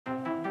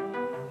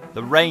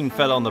The rain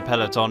fell on the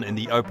peloton in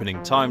the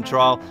opening time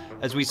trial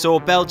as we saw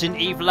Belgian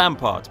Yves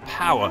Lampaert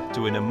power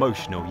to an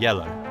emotional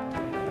yellow.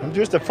 I'm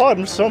just a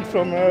farm son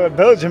from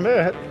Belgium.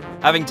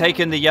 Having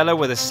taken the yellow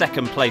with a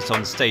second place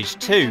on stage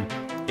 2,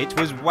 it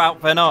was Wout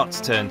van Aert's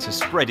turn to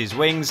spread his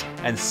wings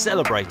and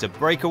celebrate a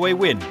breakaway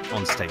win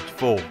on stage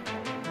 4.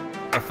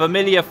 A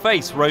familiar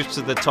face rose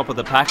to the top of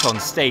the pack on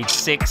stage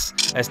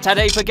 6 as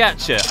Tadej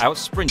Pogačar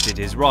outsprinted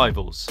his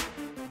rivals.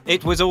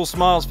 It was all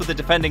smiles for the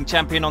defending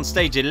champion on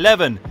stage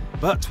 11,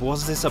 but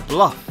was this a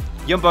bluff?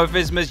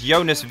 Jumbo-Visma's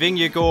Jonas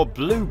Vingegaard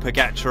blew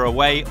Pogačar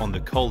away on the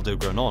Col de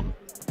Granon.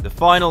 The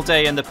final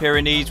day in the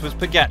Pyrenees was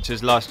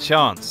Pogačar's last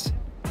chance.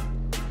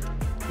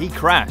 He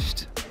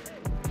crashed.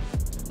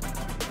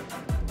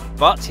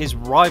 But his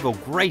rival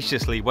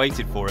graciously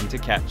waited for him to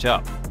catch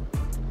up.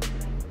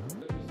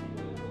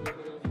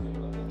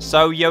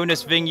 So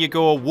Jonas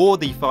Vingegaard wore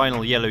the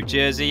final yellow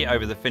jersey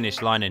over the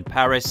finish line in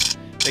Paris,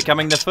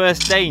 becoming the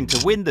first Dane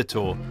to win the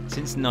Tour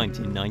since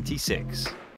 1996.